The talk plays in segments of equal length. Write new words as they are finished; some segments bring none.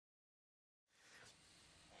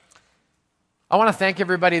I want to thank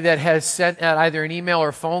everybody that has sent out either an email or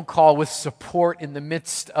a phone call with support in the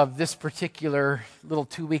midst of this particular little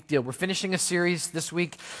 2-week deal. We're finishing a series this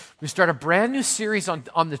week. We start a brand new series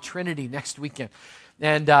on the Trinity next weekend.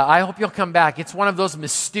 And I hope you'll come back. It's one of those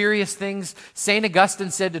mysterious things. St.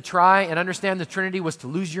 Augustine said to try and understand the Trinity was to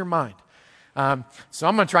lose your mind. So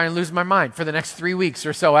I'm going to try and lose my mind for the next 3 weeks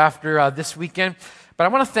or so after this weekend. But I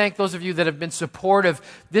want to thank those of you that have been supportive.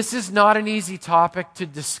 This is not an easy topic to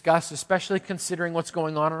discuss, especially considering what's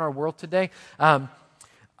going on in our world today.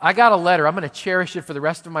 I got a letter. I'm going to cherish it for the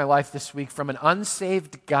rest of my life this week from an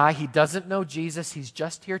unsaved guy. He doesn't know Jesus. He's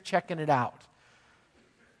just here checking it out.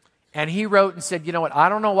 And he wrote and said, you know what, I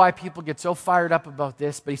don't know why people get so fired up about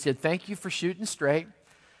this, but he said, thank you for shooting straight.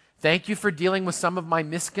 Thank you for dealing with some of my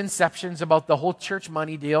misconceptions about the whole church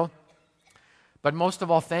money deal. But most of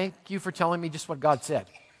all, thank you for telling me just what God said.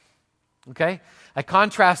 Okay? I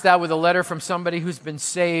contrast that with a letter from somebody who's been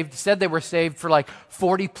saved, said they were saved for like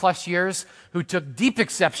 40 plus years, who took deep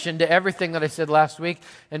exception to everything that I said last week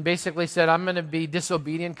and basically said, I'm going to be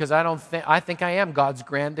disobedient because I think I am God's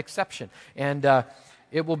grand exception. And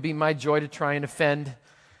it will be my joy to try and offend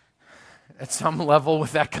at some level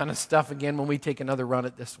with that kind of stuff again when we take another run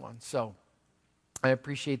at this one. So I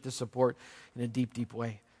appreciate the support in a deep, deep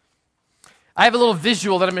way. I have a little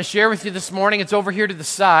visual that I'm going to share with you this morning. It's over here to the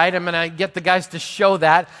side. I'm going to get the guys to show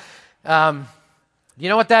that. You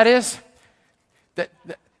know what that is?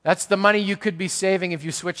 That's the money you could be saving if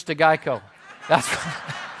you switched to Geico.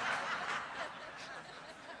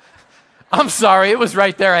 I'm sorry, it was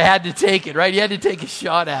right there. I had to take it, right? You had to take a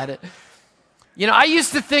shot at it. You know, I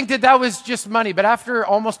used to think that was just money, but after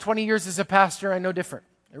almost 20 years as a pastor, I know different.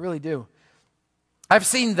 I really do. I've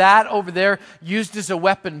seen that over there used as a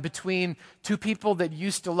weapon between two people that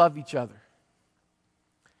used to love each other.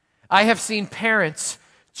 I have seen parents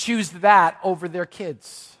choose that over their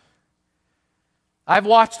kids. I've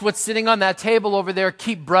watched what's sitting on that table over there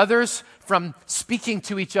keep brothers from speaking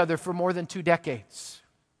to each other for more than 2 decades.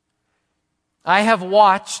 I have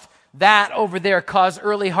watched that over there cause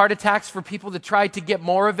early heart attacks for people that tried to get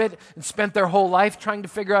more of it and spent their whole life trying to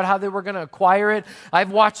figure out how they were going to acquire it.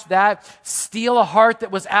 I've watched that steal a heart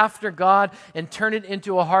that was after God and turn it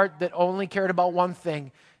into a heart that only cared about one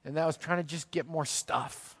thing, and that was trying to just get more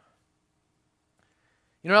stuff.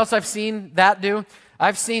 You know what else I've seen that do?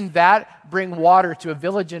 I've seen that bring water to a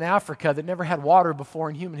village in Africa that never had water before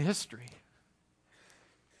in human history.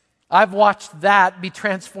 I've watched that be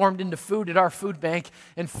transformed into food at our food bank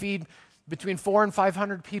and feed between 400 and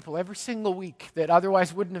 500 people every single week that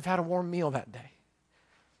otherwise wouldn't have had a warm meal that day.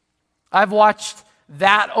 I've watched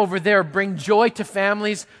that over there bring joy to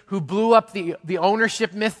families who blew up the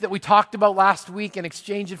ownership myth that we talked about last week and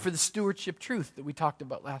exchange it for the stewardship truth that we talked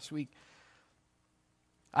about last week.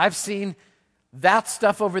 I've seen that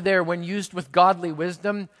stuff over there, when used with godly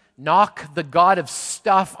wisdom, knock the God of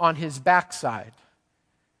stuff on his backside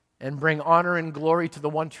and bring honor and glory to the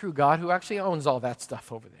one true God who actually owns all that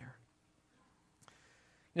stuff over there.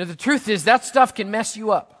 You know, the truth is that stuff can mess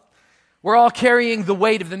you up. We're all carrying the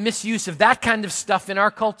weight of the misuse of that kind of stuff in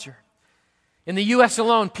our culture. In the U.S.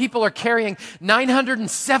 alone, people are carrying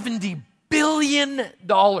 $970 billion.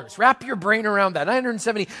 Wrap your brain around that.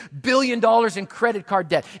 $970 billion in credit card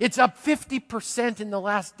debt. It's up 50% in the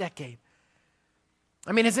last decade.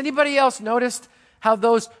 I mean, has anybody else noticed how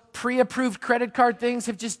those pre-approved credit card things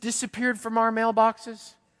have just disappeared from our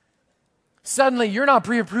mailboxes? Suddenly, you're not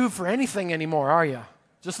pre-approved for anything anymore, are you?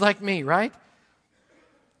 Just like me, right?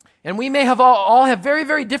 And we may have all have very,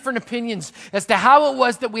 very different opinions as to how it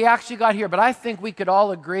was that we actually got here, but I think we could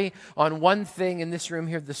all agree on one thing in this room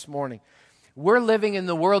here this morning. We're living in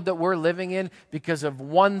the world that we're living in because of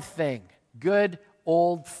one thing: good,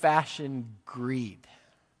 old-fashioned greed.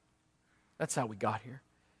 That's how we got here.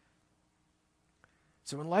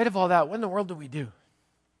 So in light of all that, what in the world do we do?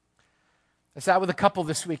 I sat with a couple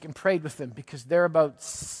this week and prayed with them because they're about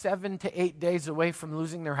 7 to 8 days away from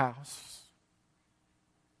losing their house.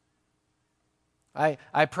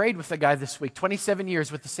 I prayed with a guy this week, 27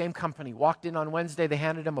 years with the same company. Walked in on Wednesday, they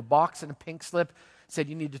handed him a box and a pink slip, said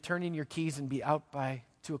you need to turn in your keys and be out by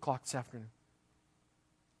 2 o'clock this afternoon.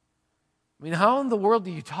 I mean, how in the world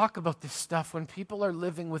do you talk about this stuff when people are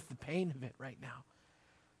living with the pain of it right now?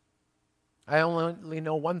 I only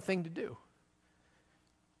know one thing to do.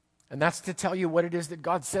 And that's to tell you what it is that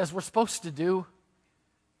God says we're supposed to do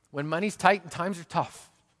when money's tight and times are tough.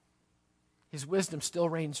 His wisdom still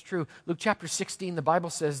reigns true. Luke chapter 16, the Bible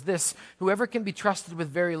says this: whoever can be trusted with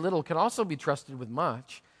very little can also be trusted with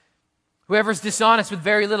much. Whoever is dishonest with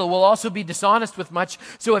very little will also be dishonest with much.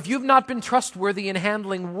 So if you've not been trustworthy in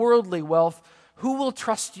handling worldly wealth, who will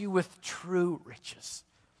trust you with true riches?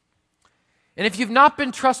 And if you've not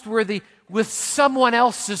been trustworthy with someone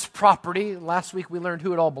else's property, last week we learned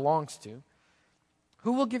who it all belongs to,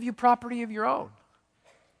 who will give you property of your own?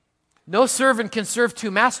 No servant can serve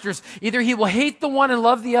two masters. Either he will hate the one and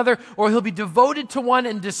love the other, or he'll be devoted to one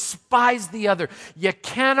and despise the other. You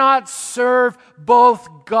cannot serve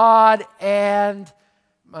both God and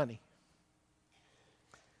money.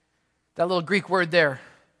 That little Greek word there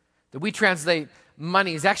that we translate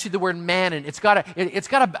money is actually the word mammon. It's got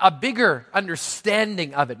a bigger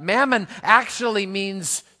understanding of it. Mammon actually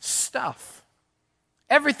means stuff.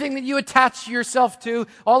 Everything that you attach yourself to,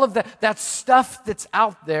 all of that stuff that's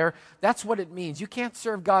out there, that's what it means. You can't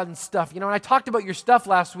serve God and stuff. You know, and I talked about your stuff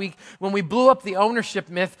last week when we blew up the ownership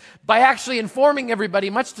myth by actually informing everybody,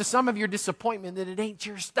 much to some of your disappointment, that it ain't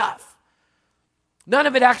your stuff. None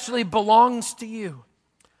of it actually belongs to you.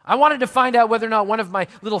 I wanted to find out whether or not one of my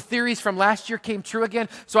little theories from last year came true again.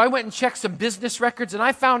 So I went and checked some business records, and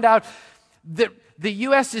I found out that the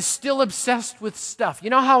U.S. is still obsessed with stuff. You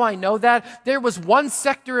know how I know that? There was one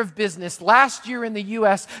sector of business last year in the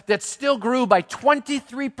U.S. that still grew by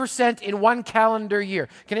 23% in one calendar year.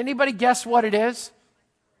 Can anybody guess what it is?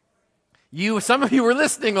 Some of you were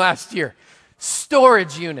listening last year.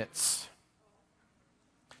 Storage units.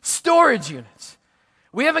 Storage units.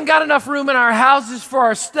 We haven't got enough room in our houses for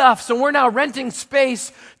our stuff, so we're now renting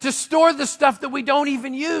space to store the stuff that we don't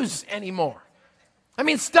even use anymore. I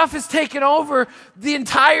mean, stuff has taken over the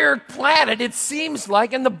entire planet, it seems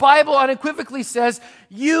like, and the Bible unequivocally says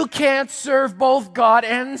you can't serve both God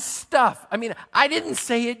and stuff. I mean, I didn't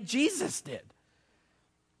say it, Jesus did.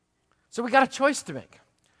 So we got a choice to make.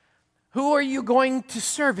 Who are you going to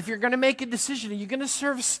serve? If you're going to make a decision, are you going to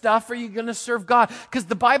serve stuff or are you going to serve God? Because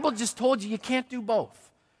the Bible just told you can't do both.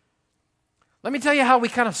 Let me tell you how we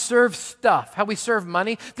kind of serve stuff, how we serve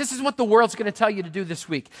money. This is what the world's going to tell you to do this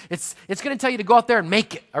week. It's going to tell you to go out there and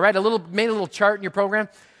make it, all right? Made a little chart in your program.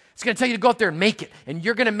 It's going to tell you to go out there and make it. And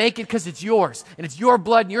you're going to make it because it's yours. And it's your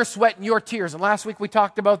blood and your sweat and your tears. And last week we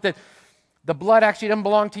talked about that the blood actually doesn't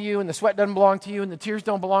belong to you and the sweat doesn't belong to you and the tears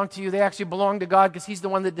don't belong to you. They actually belong to God because He's the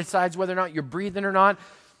one that decides whether or not you're breathing or not.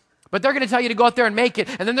 But they're going to tell you to go out there and make it,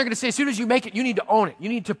 and then they're going to say as soon as you make it, you need to own it. You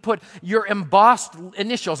need to put your embossed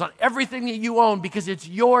initials on everything that you own because it's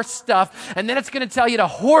your stuff, and then it's going to tell you to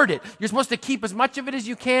hoard it. You're supposed to keep as much of it as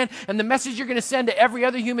you can, and the message you're going to send to every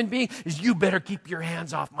other human being is you better keep your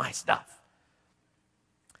hands off my stuff.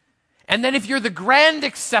 And then if you're the grand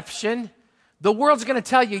exception, the world's going to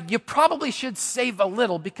tell you you probably should save a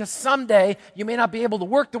little because someday you may not be able to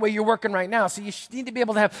work the way you're working right now. So you need to be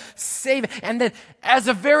able to have save. And then as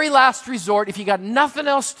a very last resort, if you got nothing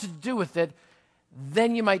else to do with it,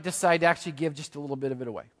 then you might decide to actually give just a little bit of it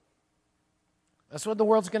away. That's what the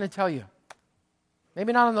world's going to tell you.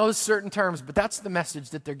 Maybe not on those certain terms, but that's the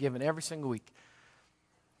message that they're given every single week.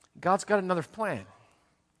 God's got another plan.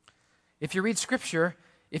 If you read Scripture,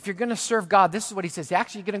 if you're going to serve God, this is what He says. You're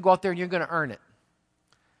actually going to go out there and you're going to earn it.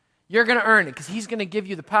 You're going to earn it because He's going to give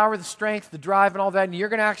you the power, the strength, the drive, and all that. And you're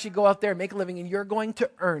going to actually go out there and make a living and you're going to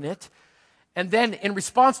earn it. And then in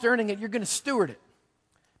response to earning it, you're going to steward it.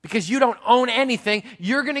 Because you don't own anything,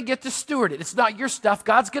 you're going to get to steward it. It's not your stuff.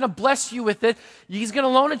 God's going to bless you with it. He's going to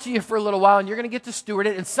loan it to you for a little while and you're going to get to steward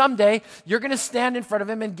it. And someday you're going to stand in front of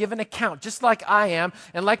Him and give an account, just like I am.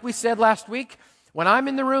 And like we said last week, when I'm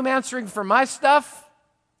in the room answering for my stuff,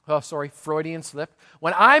 Freudian slip.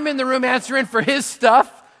 When I'm in the room answering for His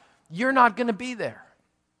stuff, you're not going to be there.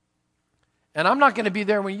 And I'm not going to be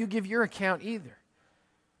there when you give your account either.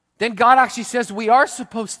 Then God actually says we are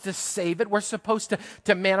supposed to save it. We're supposed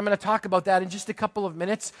to man. I'm going to talk about that in just a couple of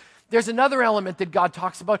minutes. There's another element that God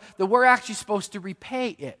talks about that we're actually supposed to repay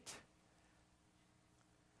it.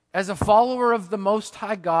 As a follower of the Most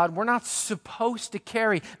High God, we're not supposed to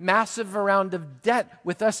carry massive amount of debt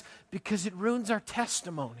with us because it ruins our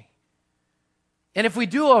testimony. And if we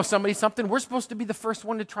do owe somebody something, we're supposed to be the first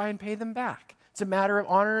one to try and pay them back. It's a matter of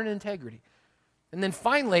honor and integrity. And then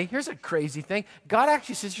finally, here's a crazy thing. God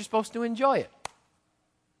actually says you're supposed to enjoy it.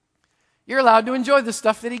 You're allowed to enjoy the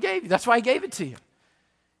stuff that He gave you. That's why He gave it to you.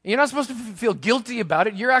 You're not supposed to feel guilty about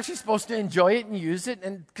it. You're actually supposed to enjoy it and use it,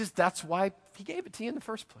 and because that's why He gave it to you in the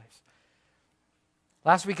first place.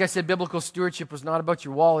 Last week I said biblical stewardship was not about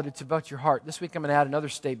your wallet, it's about your heart. This week I'm going to add another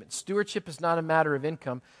statement. Stewardship is not a matter of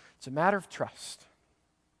income, it's a matter of trust.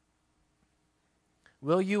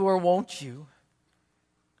 Will you or won't you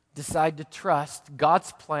decide to trust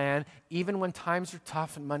God's plan even when times are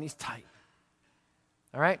tough and money's tight?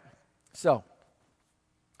 All right? So,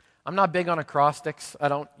 I'm not big on acrostics. I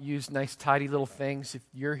don't use nice, tidy little things. If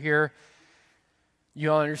you're here,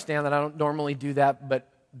 you all understand that I don't normally do that, but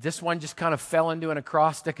This one just kind of fell into an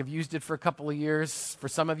acrostic. I've used it for a couple of years. For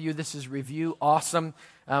some of you, this is review. Awesome.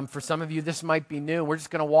 For some of you, this might be new. We're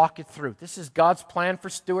just going to walk it through. This is God's plan for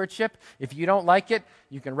stewardship. If you don't like it,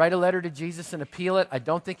 you can write a letter to Jesus and appeal it. I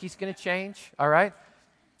don't think he's going to change, all right?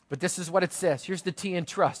 But this is what it says. Here's the T in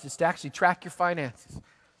trust. It's to actually track your finances.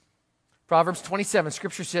 Proverbs 27,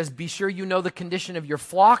 Scripture says, "Be sure you know the condition of your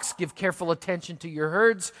flocks. Give careful attention to your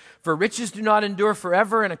herds. For riches do not endure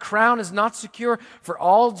forever, and a crown is not secure for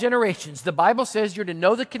all generations." The Bible says you're to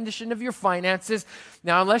know the condition of your finances.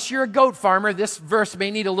 Now, unless you're a goat farmer, this verse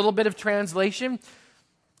may need a little bit of translation.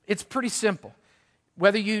 It's pretty simple.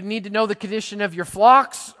 Whether you need to know the condition of your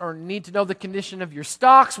flocks or need to know the condition of your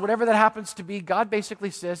stocks, whatever that happens to be, God basically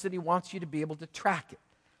says that he wants you to be able to track it.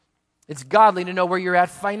 It's godly to know where you're at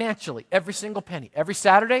financially, every single penny. Every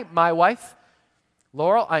Saturday, my wife,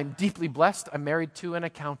 Laurel, I'm deeply blessed. I'm married to an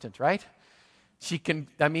accountant, right? She can,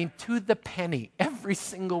 to the penny, every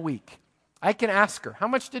single week. I can ask her, how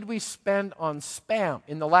much did we spend on spam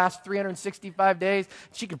in the last 365 days?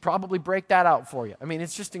 She could probably break that out for you.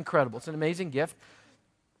 It's just incredible. It's an amazing gift.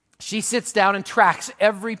 She sits down and tracks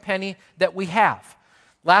every penny that we have.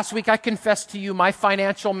 Last week, I confessed to you my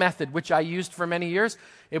financial method, which I used for many years.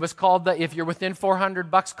 It was called the, if you're within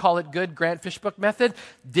 $400, call it good, Grant Fishbook method.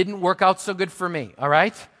 Didn't work out so good for me, all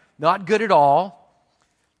right? Not good at all.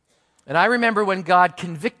 And I remember when God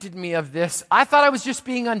convicted me of this, I thought I was just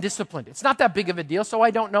being undisciplined. It's not that big of a deal, so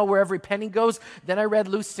I don't know where every penny goes. Then I read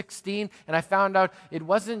Luke 16, and I found out it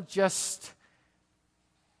wasn't just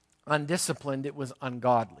undisciplined, it was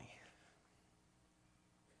ungodly.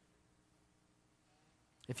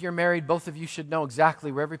 If you're married, both of you should know exactly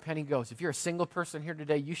where every penny goes. If you're a single person here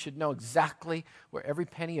today, you should know exactly where every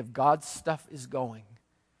penny of God's stuff is going.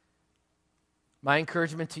 My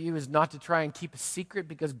encouragement to you is not to try and keep a secret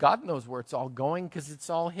because God knows where it's all going because it's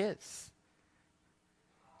all his.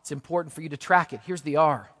 It's important for you to track it. Here's the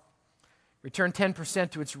R. Return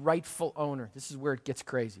 10% to its rightful owner. This is where it gets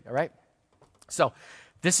crazy, all right? So,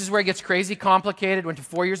 this is where it gets crazy complicated. Went to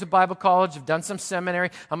 4 years of Bible college. I've done some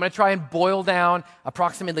seminary. I'm going to try and boil down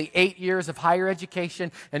approximately 8 years of higher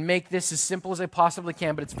education and make this as simple as I possibly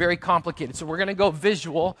can, but it's very complicated. So we're going to go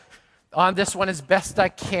visual on this one as best I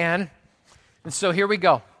can. And so here we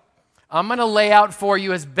go. I'm going to lay out for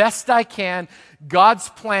you as best I can God's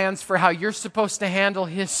plans for how you're supposed to handle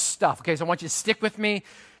his stuff. Okay, so I want you to stick with me.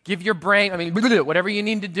 Give your brain, whatever you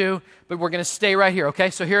need to do, but we're going to stay right here,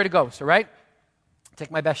 okay? So here it goes, all right? Take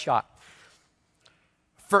my best shot.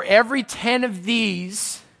 For every 10 of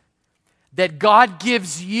these that God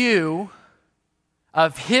gives you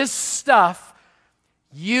of his stuff,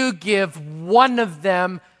 you give one of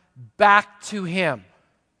them back to him.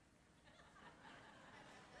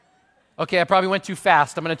 Okay, I probably went too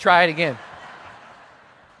fast. I'm going to try it again.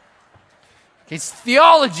 Okay, it's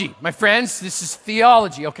theology, my friends. This is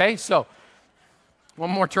theology, okay? So, one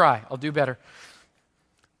more try. I'll do better.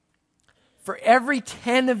 For every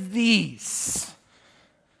 10 of these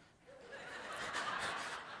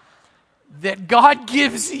that God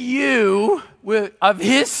gives you of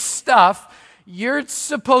his stuff, you're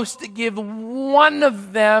supposed to give one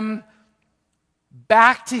of them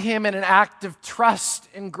back to him in an act of trust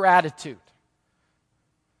and gratitude.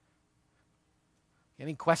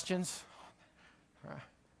 Any questions?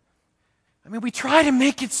 We try to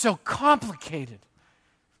make it so complicated.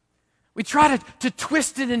 We try to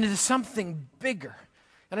twist it into something bigger.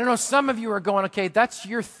 And I know some of you are going, okay, that's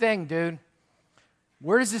your thing, dude.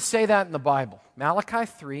 Where does it say that in the Bible? Malachi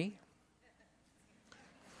 3.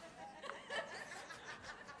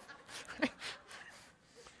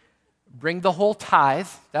 Bring the whole tithe.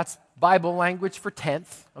 That's Bible language for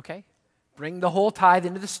tenth, okay? Bring the whole tithe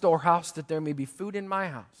into the storehouse that there may be food in my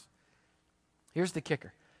house. Here's the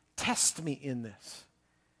kicker. Test me in this.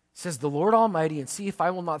 Says the Lord Almighty, and see if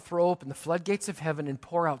I will not throw open the floodgates of heaven and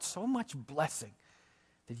pour out so much blessing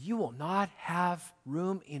that you will not have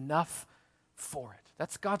room enough for it.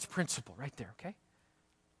 That's God's principle right there, okay?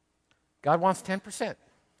 God wants 10%.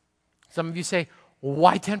 Some of you say, well,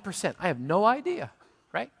 why 10%? I have no idea,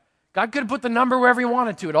 right? God could have put the number wherever he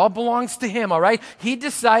wanted to. It all belongs to him, all right? He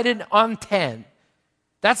decided on 10.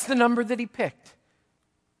 That's the number that he picked.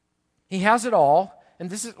 He has it all. And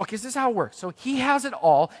this is how it works. So he has it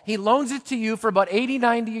all. He loans it to you for about 80,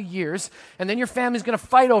 90 years, and then your family's going to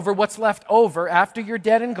fight over what's left over after you're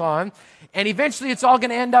dead and gone, and eventually it's all going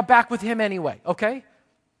to end up back with him anyway, okay?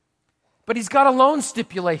 But he's got a loan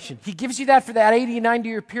stipulation. He gives you that for that 80,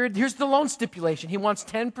 90-year period. Here's the loan stipulation. He wants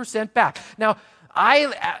 10% back. Now,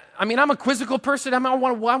 I'm a quizzical person. I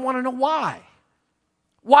want to know why.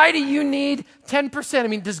 Why do you need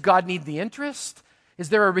 10%? Does God need the interest? Is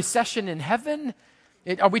there a recession in heaven?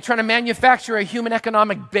 Are we trying to manufacture a human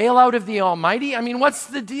economic bailout of the Almighty? I mean, what's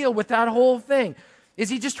the deal with that whole thing? Is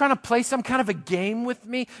he just trying to play some kind of a game with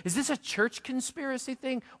me? Is this a church conspiracy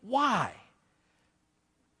thing? Why?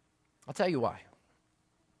 I'll tell you why.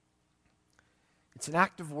 It's an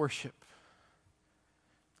act of worship.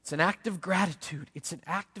 It's an act of gratitude. It's an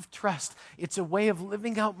act of trust. It's a way of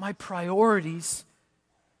living out my priorities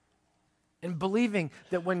and believing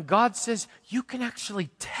that when God says, you can actually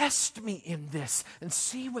test me in this and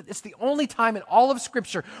see what, it's the only time in all of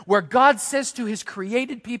Scripture where God says to his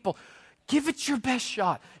created people, give it your best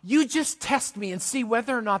shot. You just test me and see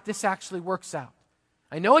whether or not this actually works out.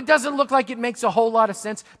 I know it doesn't look like it makes a whole lot of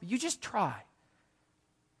sense, but you just try.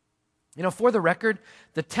 You know, for the record,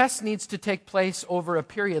 the test needs to take place over a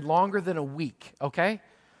period longer than a week, okay?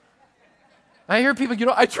 I hear people,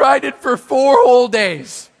 I tried it for 4 whole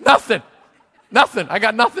days. Nothing. I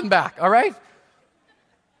got nothing back, all right?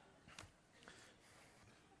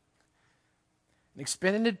 An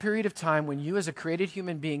extended period of time when you as a created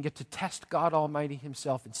human being get to test God Almighty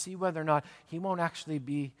himself and see whether or not he won't actually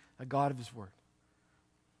be a God of his word.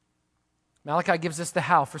 Malachi gives us the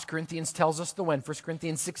how. 1 Corinthians tells us the when. 1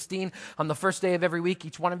 Corinthians 16, on the first day of every week,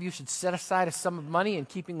 each one of you should set aside a sum of money in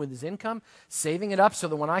keeping with his income, saving it up so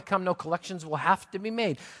that when I come, no collections will have to be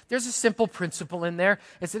made. There's a simple principle in there.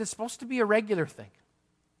 It's that it's supposed to be a regular thing.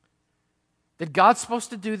 That God's supposed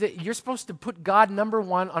to do that. You're supposed to put God number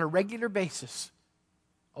one on a regular basis,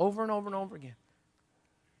 over and over and over again.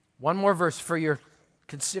 One more verse for your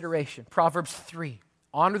consideration. Proverbs 3.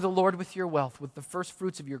 Honor the Lord with your wealth, with the first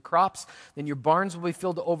fruits of your crops. Then your barns will be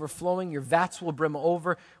filled to overflowing. Your vats will brim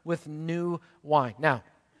over with new wine. Now,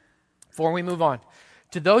 before we move on,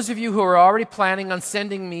 to those of you who are already planning on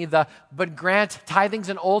sending me but Grant, tithing's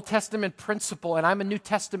an Old Testament principle, and I'm a New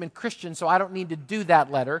Testament Christian, so I don't need to do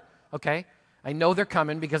that letter, okay? I know they're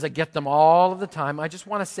coming because I get them all of the time. I just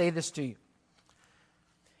want to say this to you.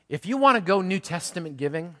 If you want to go New Testament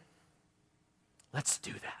giving, let's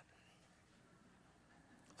do that.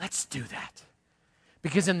 Let's do that.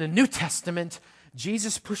 Because in the New Testament,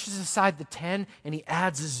 Jesus pushes aside the 10 and he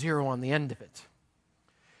adds a 0 on the end of it.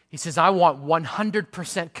 He says, I want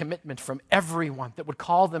 100% commitment from everyone that would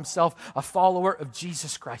call themselves a follower of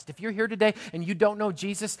Jesus Christ. If you're here today and you don't know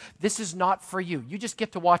Jesus, this is not for you. You just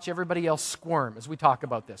get to watch everybody else squirm as we talk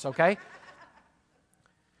about this, okay?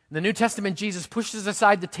 In the New Testament, Jesus pushes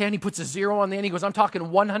aside the 10. He puts a 0 on the end. He goes, I'm talking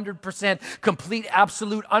 100%, complete,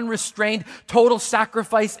 absolute, unrestrained, total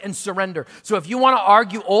sacrifice and surrender. So if you want to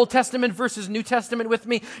argue Old Testament versus New Testament with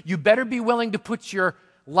me, you better be willing to put your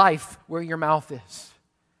life where your mouth is.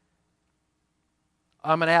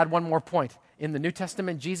 I'm going to add one more point. In the New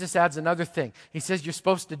Testament, Jesus adds another thing. He says you're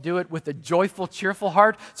supposed to do it with a joyful, cheerful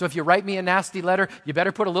heart. So if you write me a nasty letter, you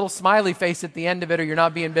better put a little smiley face at the end of it or you're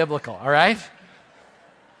not being biblical, all right?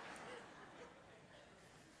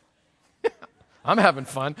 I'm having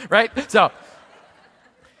fun, right? So,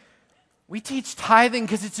 we teach tithing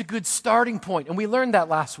because it's a good starting point, and we learned that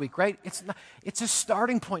last week, right? It's a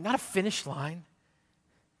starting point, not a finish line.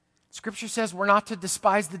 Scripture says we're not to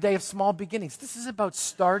despise the day of small beginnings. This is about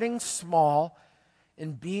starting small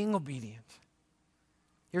and being obedient.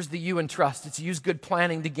 Here's the U in trust. It's use good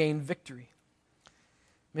planning to gain victory.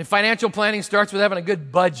 I mean, financial planning starts with having a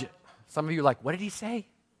good budget. Some of you are like, what did he say?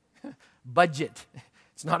 Budget.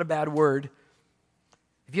 It's not a bad word.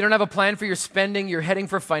 If you don't have a plan for your spending, you're heading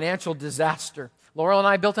for financial disaster. Laurel and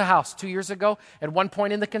I built a house 2 years ago. At one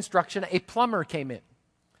point in the construction, a plumber came in.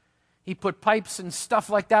 He put pipes and stuff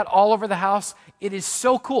like that all over the house. It is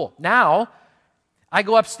so cool. Now, I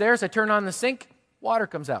go upstairs, I turn on the sink, water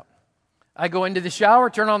comes out. I go into the shower,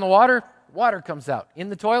 turn on the water, water comes out. In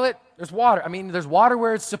the toilet, there's water. I mean, there's water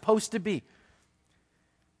where it's supposed to be.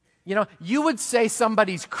 You know, you would say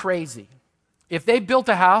somebody's crazy if they built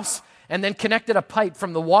a house and then connected a pipe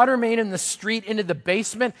from the water main in the street into the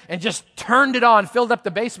basement and just turned it on, filled up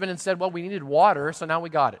the basement and said, well, we needed water, so now we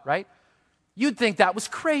got it, right? You'd think that was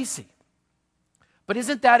crazy. But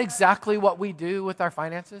isn't that exactly what we do with our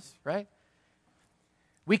finances, right?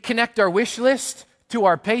 We connect our wish list to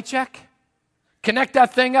our paycheck, connect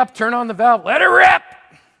that thing up, turn on the valve, let it rip,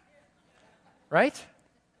 right?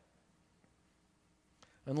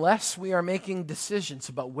 Unless we are making decisions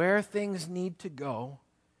about where things need to go,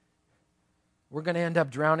 we're going to end up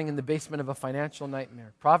drowning in the basement of a financial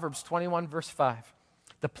nightmare. Proverbs 21, verse 5.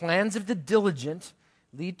 The plans of the diligent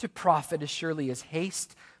lead to profit as surely as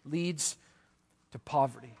haste leads to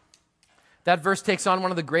poverty. That verse takes on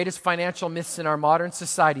one of the greatest financial myths in our modern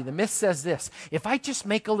society. The myth says this: if I just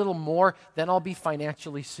make a little more, then I'll be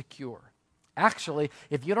financially secure. Actually,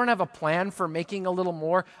 if you don't have a plan for making a little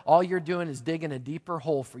more, all you're doing is digging a deeper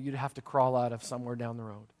hole for you to have to crawl out of somewhere down the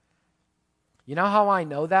road. You know how I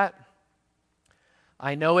know that?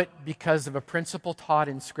 I know it because of a principle taught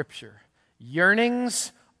in Scripture.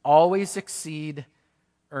 Yearnings always exceed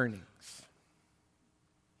earnings.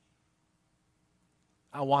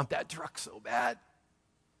 I want that truck so bad.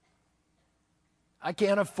 I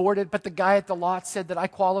can't afford it, but the guy at the lot said that I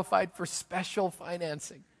qualified for special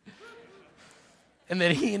financing. And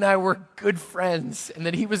that he and I were good friends, and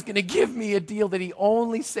that he was going to give me a deal that he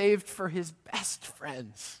only saved for his best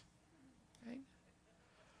friends. Right?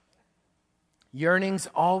 Yearnings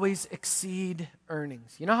always exceed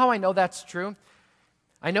earnings. You know how I know that's true?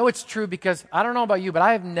 I know it's true because, I don't know about you, but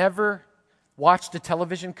I have never watched a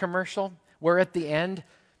television commercial where at the end,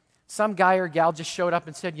 some guy or gal just showed up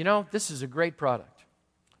and said, you know, this is a great product.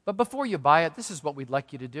 But before you buy it, this is what we'd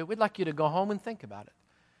like you to do. We'd like you to go home and think about it.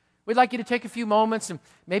 We'd like you to take a few moments and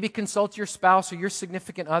maybe consult your spouse or your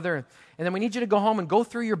significant other. And then we need you to go home and go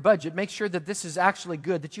through your budget, make sure that this is actually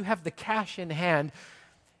good, that you have the cash in hand.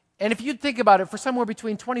 And if you think about it, for somewhere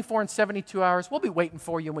between 24 and 72 hours, we'll be waiting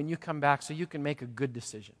for you when you come back so you can make a good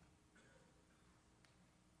decision.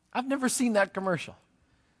 I've never seen that commercial.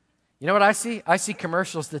 You know what I see? I see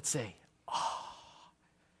commercials that say, oh,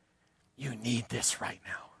 you need this right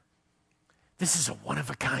now. This is a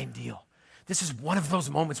one-of-a-kind deal. This is one of those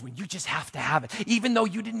moments when you just have to have it. Even though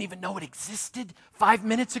you didn't even know it existed 5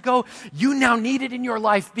 minutes ago, you now need it in your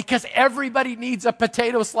life because everybody needs a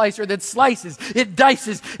potato slicer that slices, it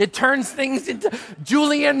dices, it turns things into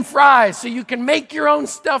julienne fries so you can make your own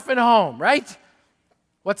stuff at home, right?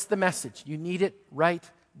 What's the message? You need it right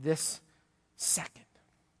this second.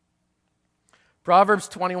 Proverbs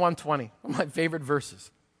 21:20, one of my favorite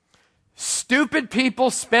verses. Stupid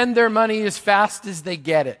people spend their money as fast as they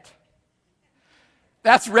get it.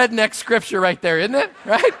 That's redneck scripture right there, isn't it?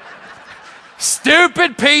 Right?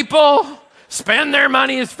 Stupid people spend their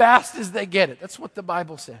money as fast as they get it. That's what the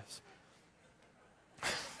Bible says.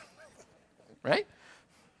 Right?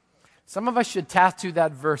 Some of us should tattoo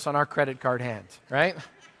that verse on our credit card hands, right?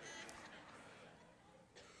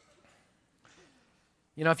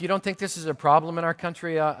 You know, if you don't think this is a problem in our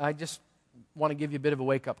country, I just want to give you a bit of a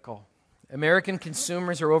wake-up call. American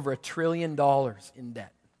consumers are over $1 trillion in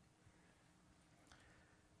debt.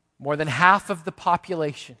 More than half of the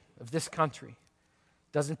population of this country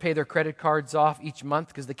doesn't pay their credit cards off each month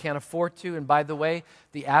because they can't afford to. And by the way,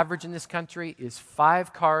 the average in this country is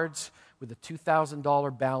 5 cards with a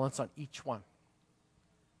 $2,000 balance on each one.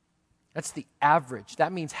 That's the average.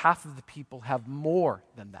 That means half of the people have more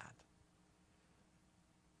than that.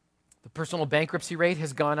 The personal bankruptcy rate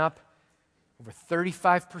has gone up over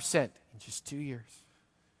 35% in just 2 years.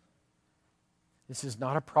 This is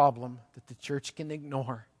not a problem that the church can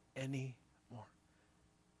ignore anymore.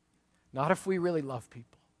 Not if we really love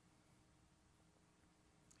people.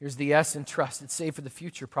 Here's the S in trust. It's saved for the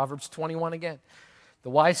future. Proverbs 21 again. The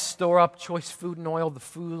wise store up choice food and oil. The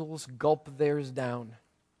fools gulp theirs down.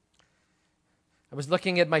 I was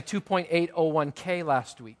looking at my 2.801k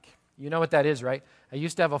last week. You know what that is, right? I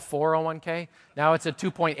used to have a 401k. Now it's a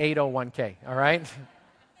 2.801k, all right?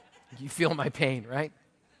 You feel my pain, right?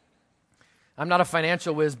 I'm not a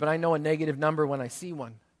financial whiz, but I know a negative number when I see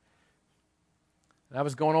one. And I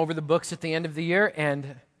was going over the books at the end of the year,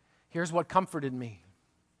 and here's what comforted me.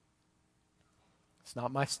 It's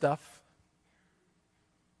not my stuff,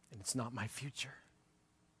 and it's not my future.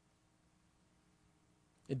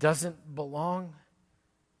 It doesn't belong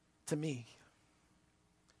to me.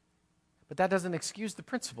 But that doesn't excuse the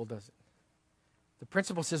principle, does it? The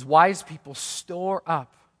principle says wise people store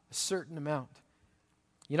up a certain amount.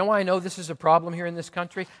 You know why I know this is a problem here in this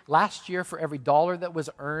country? Last year, for every dollar that was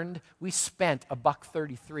earned, we spent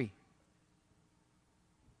 $1.33.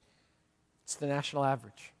 It's the national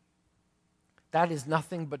average. That is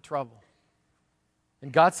nothing but trouble.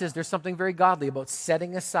 And God says there's something very godly about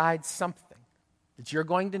setting aside something that you're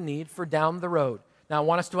going to need for down the road. Now, I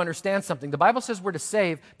want us to understand something. The Bible says we're to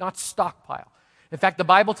save, not stockpile. In fact, the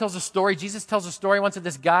Bible tells a story. Jesus tells a story once of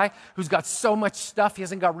this guy who's got so much stuff, he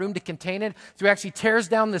hasn't got room to contain it. So he actually tears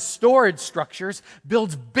down the storage structures,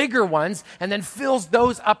 builds bigger ones, and then fills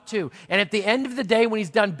those up too. And at the end of the day, when he's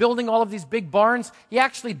done building all of these big barns, he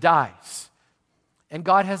actually dies. And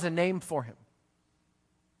God has a name for him.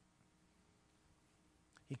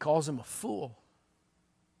 He calls him a fool.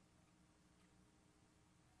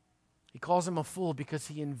 He calls him a fool because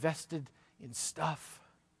he invested in stuff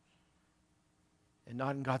and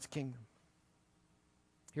not in God's kingdom.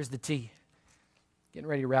 Here's the T. Getting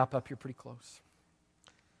ready to wrap up here pretty close.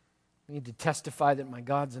 We need to testify that my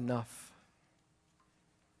God's enough.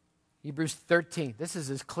 Hebrews 13. This is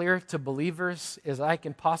as clear to believers as I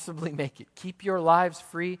can possibly make it. Keep your lives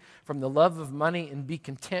free from the love of money and be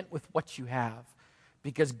content with what you have.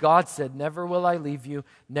 Because God said, never will I leave you,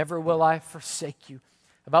 never will I forsake you.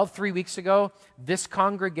 About 3 weeks ago, this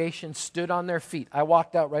congregation stood on their feet. I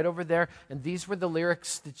walked out right over there, and these were the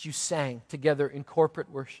lyrics that you sang together in corporate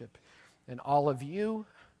worship. And all of you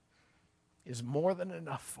is more than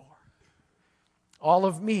enough for. All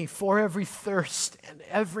of me for every thirst and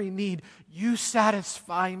every need. You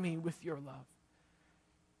satisfy me with your love.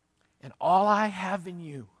 And all I have in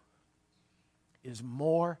you is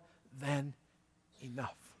more than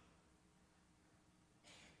enough.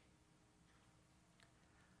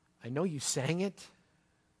 I know you sang it.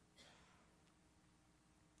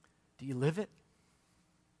 Do you live it?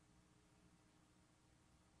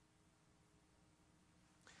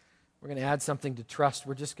 We're going to add something to trust.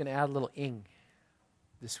 We're just going to add a little ing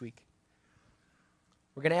this week.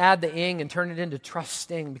 We're going to add the ing and turn it into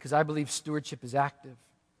trusting because I believe stewardship is active.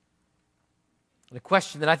 And a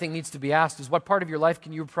question that I think needs to be asked is, what part of your life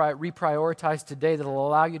can you reprioritize today that will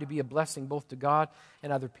allow you to be a blessing both to God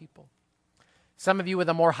and other people? Some of you with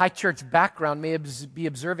a more high church background may be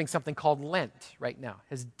observing something called Lent right now. It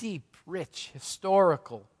has deep, rich,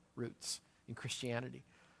 historical roots in Christianity.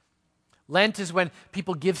 Lent is when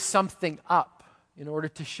people give something up in order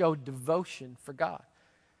to show devotion for God.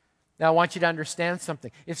 Now, I want you to understand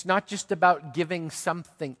something. It's not just about giving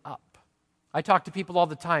something up. I talk to people all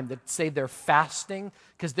the time that say they're fasting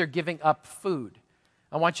because they're giving up food.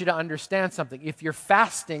 I want you to understand something. If you're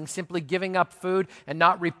fasting, simply giving up food and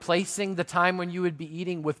not replacing the time when you would be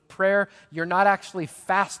eating with prayer, you're not actually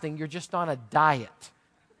fasting, you're just on a diet.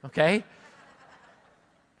 Okay?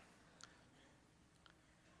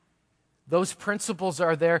 Those principles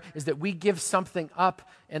are there is that we give something up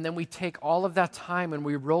and then we take all of that time and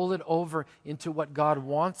we roll it over into what God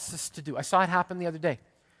wants us to do. I saw it happen the other day.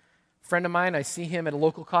 A friend of mine, I see him at a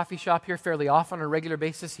local coffee shop here fairly often on a regular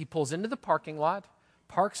basis. He pulls into the parking lot,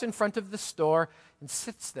 parks in front of the store, and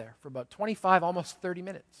sits there for about 25, almost 30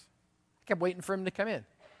 minutes. I kept waiting for him to come in.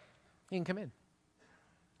 He didn't come in.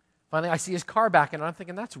 Finally, I see his car backing, and I'm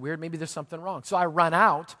thinking, that's weird. Maybe there's something wrong. So I run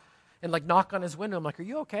out and knock on his window. I'm like, are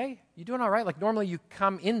you okay? You doing all right? Normally you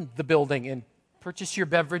come in the building and purchase your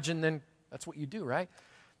beverage and then that's what you do, right?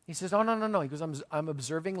 He says, oh, no. He goes, I'm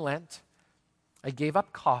observing Lent. I gave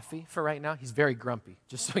up coffee for right now. He's very grumpy,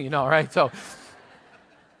 just so you know, right? So,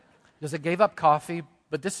 because I gave up coffee,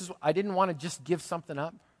 but I didn't want to just give something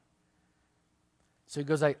up. So he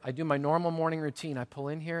goes, I do my normal morning routine. I pull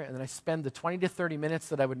in here and then I spend the 20 to 30 minutes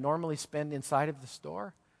that I would normally spend inside of the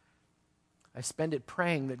store. I spend it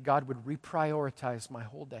praying that God would reprioritize my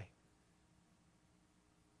whole day.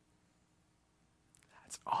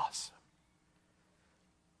 That's awesome.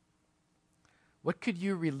 What could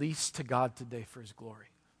you release to God today for His glory?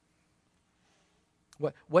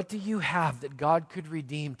 What do you have that God could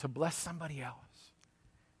redeem to bless somebody else?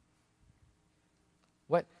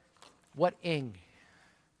 What ing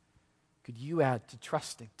could you add to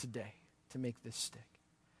trusting today to make this stick?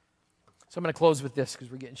 So I'm going to close with this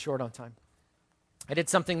because we're getting short on time. I did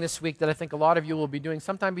something this week that I think a lot of you will be doing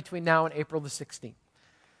sometime between now and April the 16th.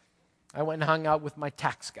 I went and hung out with my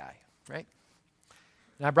tax guy, right?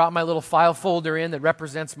 And I brought my little file folder in that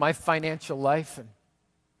represents my financial life.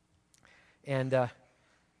 And I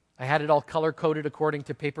had it all color-coded according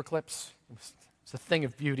to paper clips. It's a thing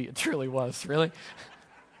of beauty. It truly was, really.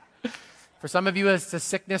 For some of you, it's a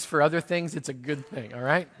sickness. For other things, it's a good thing, all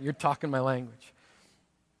right? You're talking my language.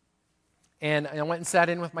 And I went and sat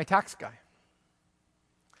in with my tax guy.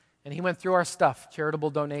 And he went through our stuff, charitable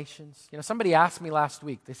donations. Somebody asked me last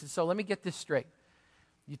week, they said, so let me get this straight.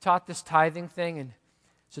 You taught this tithing thing, and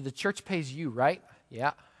so the church pays you, right?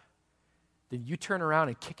 Yeah. Then you turn around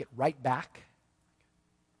and kick it right back?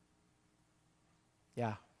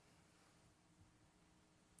 Yeah.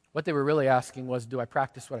 What they were really asking was, do I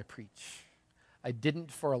practice what I preach? I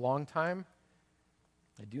didn't for a long time.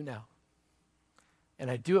 I do now. And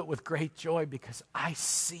I do it with great joy because I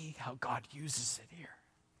see how God uses it here.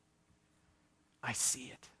 I see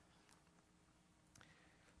it.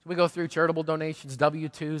 So we go through charitable donations,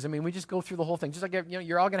 W-2s. We just go through the whole thing. Just like,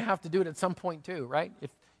 you're all going to have to do it at some point too, right?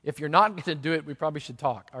 If you're not going to do it, we probably should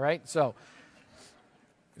talk, all right? So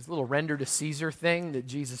there's a little render to Caesar thing that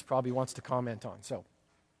Jesus probably wants to comment on. So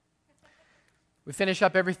we finish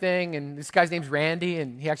up everything, and this guy's name's Randy,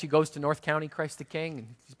 and he actually goes to North County Christ the King, and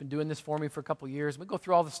he's been doing this for me for a couple years. We go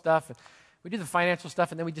through all the stuff, and we do the financial stuff,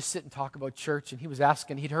 and then we just sit and talk about church. And he was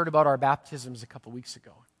asking, he'd heard about our baptisms a couple weeks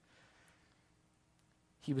ago.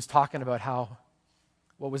 He was talking about how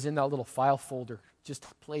what was in that little file folder just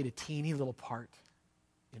played a teeny little part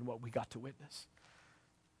in what we got to witness.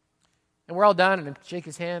 And we're all done, and I shake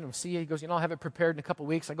his hand, and we'll see you. He goes, I'll have it prepared in a couple of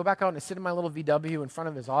weeks. I go back out and I sit in my little VW in front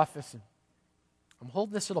of his office, and I'm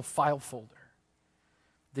holding this little file folder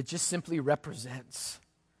that just simply represents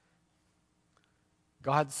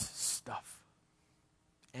God's stuff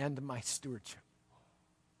and my stewardship.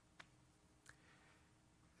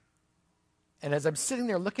 And as I'm sitting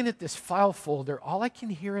there looking at this file folder, all I can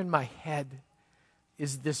hear in my head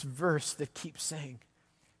is this verse that keeps saying,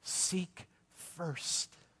 seek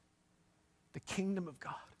first the kingdom of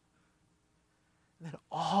God. And then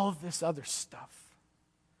all of this other stuff,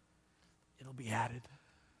 it'll be added.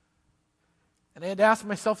 And I had to ask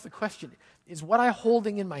myself the question, is what I'm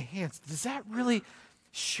holding in my hands, does that really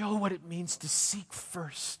show what it means to seek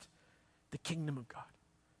first the kingdom of God?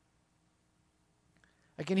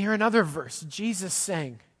 I can hear another verse, Jesus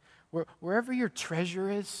saying, wherever your treasure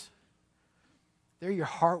is, there your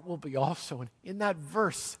heart will be also. And in that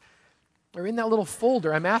verse, or in that little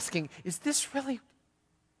folder, I'm asking, is this really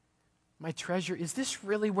my treasure? Is this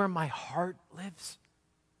really where my heart lives?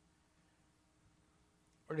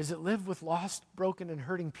 Or does it live with lost, broken, and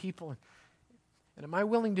hurting people? And am I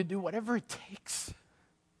willing to do whatever it takes,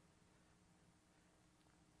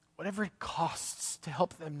 whatever it costs to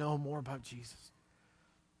help them know more about Jesus?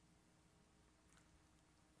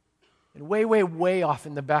 And way, way, way off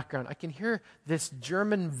in the background, I can hear this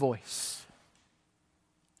German voice.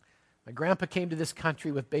 My grandpa came to this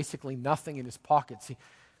country with basically nothing in his pockets. He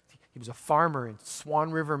was a farmer in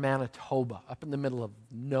Swan River, Manitoba, up in the middle of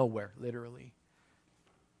nowhere, literally.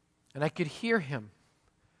 And I could hear him,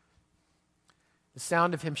 the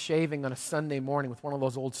sound of him shaving on a Sunday morning with one of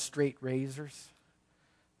those old straight razors,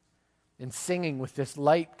 and singing with this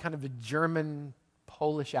light kind of a German,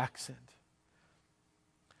 Polish accent.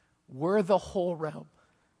 Were the whole realm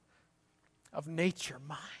of nature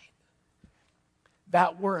mine,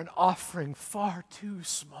 that were an offering far too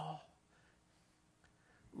small.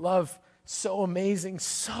 Love so amazing,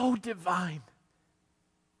 so divine,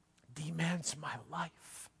 demands my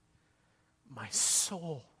life, my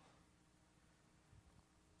soul,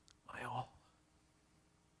 my all.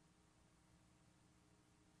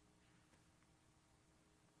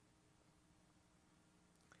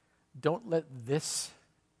 Don't let this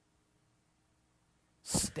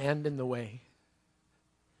stand in the way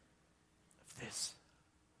of this.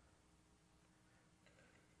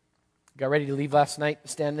 Got ready to leave last night,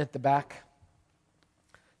 standing at the back.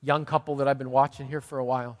 Young couple that I've been watching here for a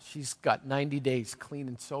while. She's got 90 days clean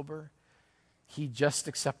and sober. He just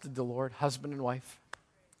accepted the Lord, husband and wife.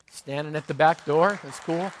 Standing at the back door. That's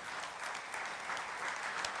cool.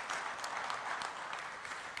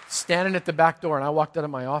 Standing at the back door, and I walked out of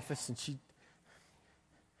my office, and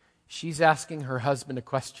she's asking her husband a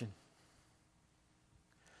question.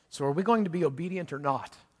 So are we going to be obedient or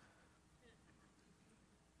not?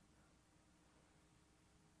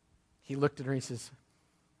 He looked at her and he says,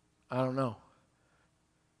 I don't know.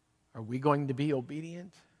 Are we going to be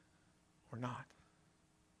obedient or not?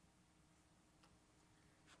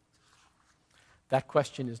 That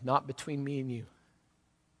question is not between me and you.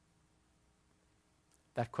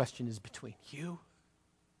 That question is between you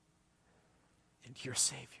and your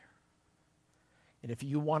Savior. And if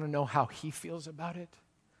you want to know how He feels about it,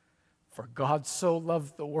 for God so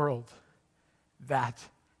loved the world that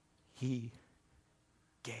He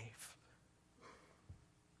gave.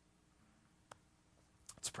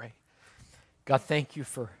 Let's pray. God, thank you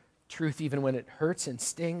for truth even when it hurts and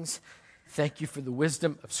stings. Thank you for the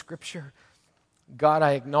wisdom of Scripture. God,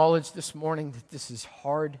 I acknowledge this morning that this is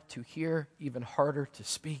hard to hear, even harder to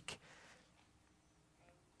speak.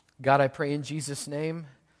 God, I pray in Jesus' name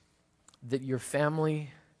that your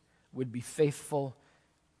family would be faithful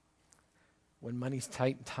when money's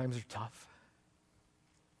tight and times are tough.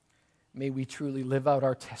 May we truly live out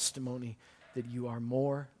our testimony that you are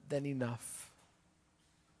more than enough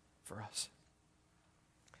for us.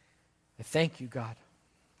 I thank you, God,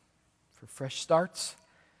 for fresh starts.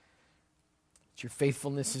 That your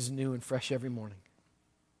faithfulness is new and fresh every morning.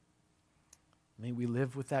 May we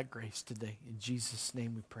live with that grace today. In Jesus'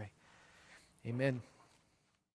 name we pray. Amen.